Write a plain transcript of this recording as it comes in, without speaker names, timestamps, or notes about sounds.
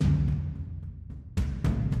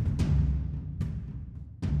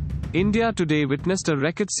India today witnessed a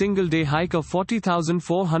record single-day hike of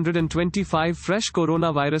 40,425 fresh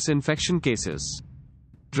coronavirus infection cases,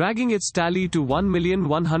 dragging its tally to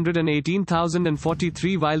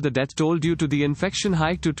 1,118,043, while the death toll due to the infection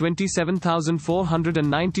hiked to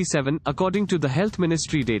 27,497, according to the Health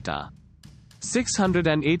Ministry data.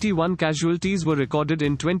 681 casualties were recorded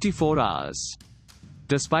in 24 hours.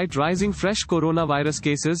 Despite rising fresh coronavirus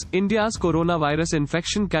cases, India's coronavirus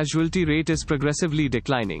infection casualty rate is progressively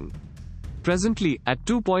declining. Presently, at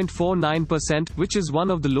 2.49%, which is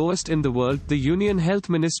one of the lowest in the world, the Union Health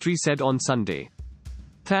Ministry said on Sunday.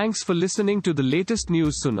 Thanks for listening to the latest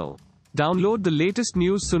News Suno. Download the latest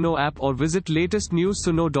News Suno app or visit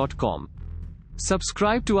latestnewssuno.com.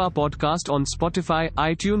 Subscribe to our podcast on Spotify,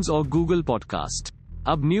 iTunes or Google Podcast.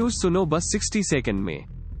 अब news सुनो बस 60 second में।